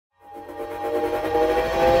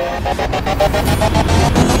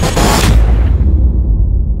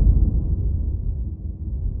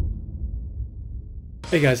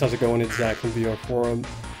Hey guys, how's it going? It's Zach from VR Forum.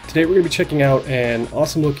 Today we're going to be checking out an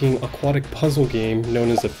awesome looking aquatic puzzle game known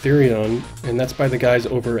as Ethereon, and that's by the guys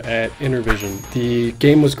over at Intervision. The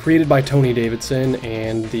game was created by Tony Davidson,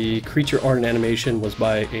 and the creature art and animation was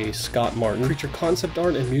by a Scott Martin. Creature concept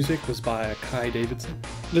art and music was by a Kai Davidson.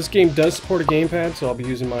 This game does support a gamepad, so I'll be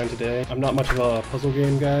using mine today. I'm not much of a puzzle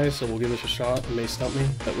game guy, so we'll give this a shot. It may stump me,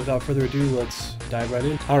 but without further ado, let's dive right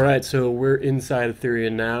in. Alright, so we're inside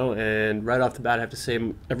Ethereon now, and right off the bat I have to say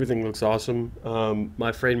everything looks awesome.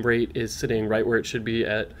 My frame rate is sitting right where it should be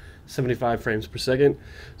at 75 frames per second,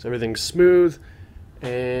 so everything's smooth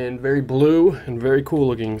and very blue and very cool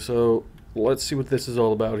looking. So let's see what this is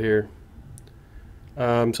all about here. So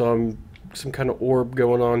I'm some kind of orb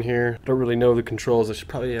going on here. Don't really know the controls. I should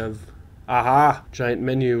probably have giant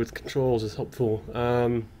menu with controls is helpful.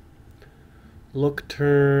 Look,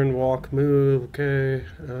 turn, walk, move. Okay.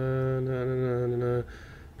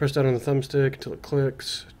 Press down on the thumbstick until it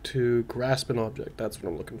clicks to grasp an object. That's what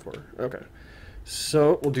I'm looking for. Okay.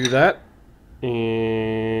 So we'll do that.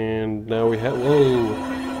 And now we have, whoa,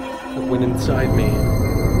 it went inside me.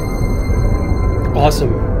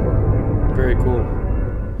 Awesome. Very cool.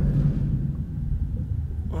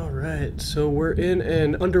 Alright, so we're in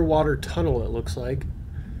an underwater tunnel, it looks like.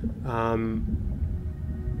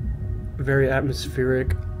 Very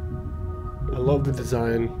atmospheric. I love the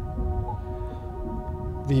design.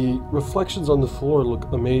 The reflections on the floor look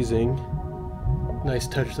amazing. Nice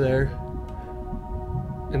touch there.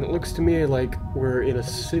 And it looks to me like we're in a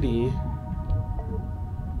city.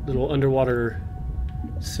 Little underwater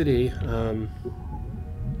city.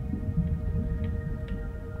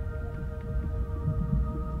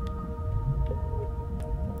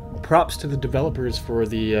 Props to the developers for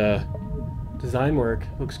the design work.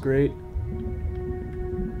 Looks great.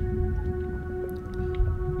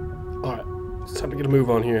 Alright. It's time to get a move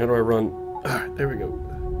on here. How do I run? Alright, there we go.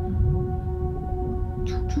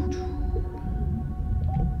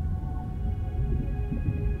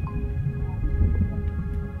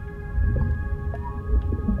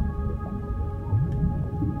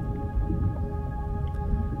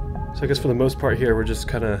 So I guess for the most part here, we're just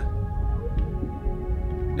kind of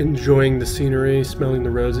enjoying the scenery, smelling the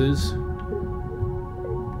roses.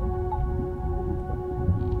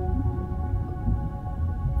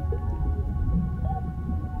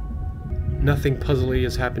 Nothing puzzly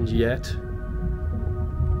has happened yet.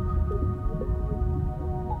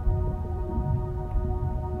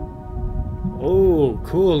 Oh,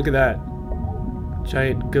 cool, look at that.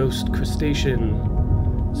 Giant ghost crustacean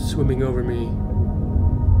swimming over me.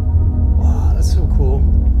 Wow, that's so cool.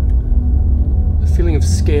 The feeling of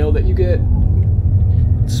scale that you get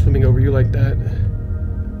swimming over you like that.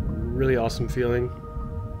 Really awesome feeling.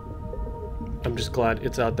 I'm just glad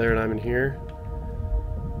it's out there and I'm in here.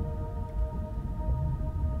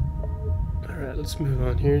 Alright, let's move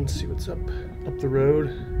on here and see what's up the road.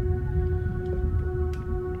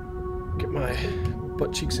 Get my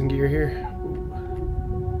butt cheeks in gear here.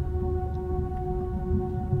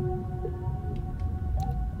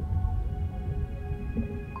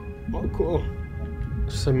 Oh, cool.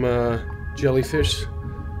 Some jellyfish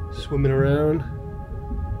swimming around.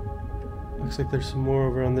 Looks like there's some more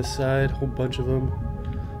over on this side, a whole bunch of them.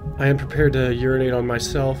 I am prepared to urinate on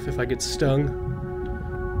myself if I get stung.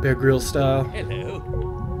 Bear Grylls style. Hello.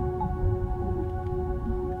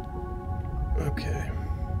 Okay.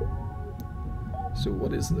 So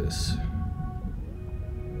what is this?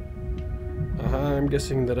 I'm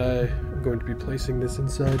guessing that I am going to be placing this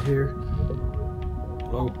inside here.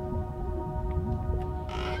 Oh.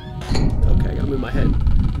 Okay, I gotta move my head.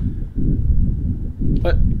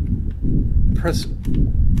 What? Press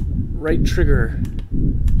right trigger.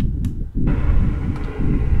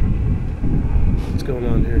 What's going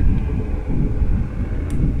on here?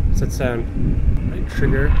 What's that sound? Right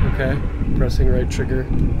trigger, okay. Pressing right trigger.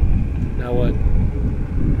 Now what?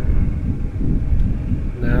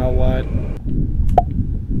 Now what?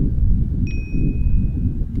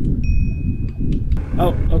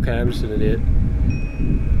 Oh, okay, I'm just an idiot.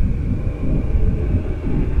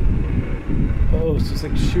 Oh, so it's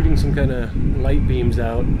like shooting some kind of light beams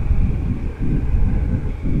out.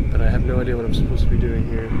 But I have no idea what I'm supposed to be doing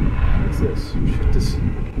here. What's this? Shoot this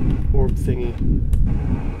orb thingy.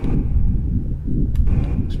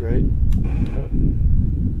 Looks right. Oh.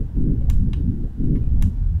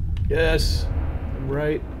 Yes! I'm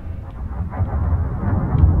right.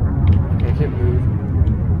 Okay, I can't move.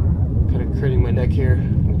 Kind of craning my neck here.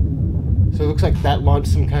 So it looks like that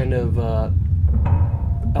launched some kind of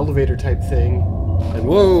elevator type thing. And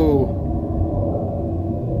whoa!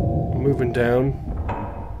 moving down.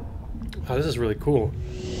 Oh, this is really cool.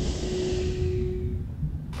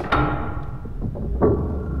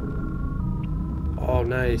 Oh,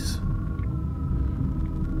 nice.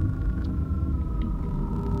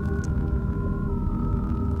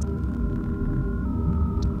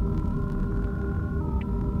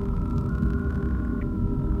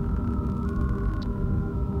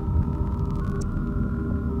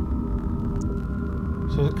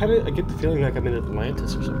 So I get the feeling like I'm in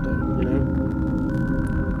Atlantis or something, you know?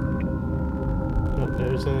 Oh,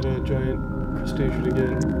 there's that giant crustacean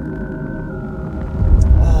again.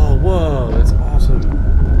 Oh, whoa, that's awesome.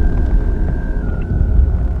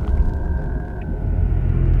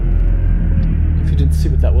 If you didn't see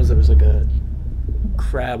what that was like a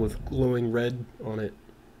crab with glowing red on it.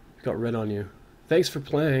 It got red on you. Thanks for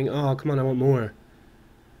playing. Oh, come on, I want more.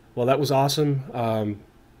 Well, that was awesome.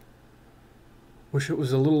 Wish it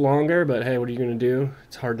was a little longer, but hey, what are you going to do?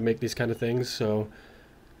 It's hard to make these kind of things, so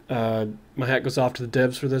my hat goes off to the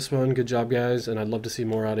devs for this one. Good job, guys, and I'd love to see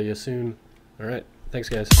more out of you soon. All right, thanks,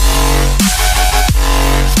 guys.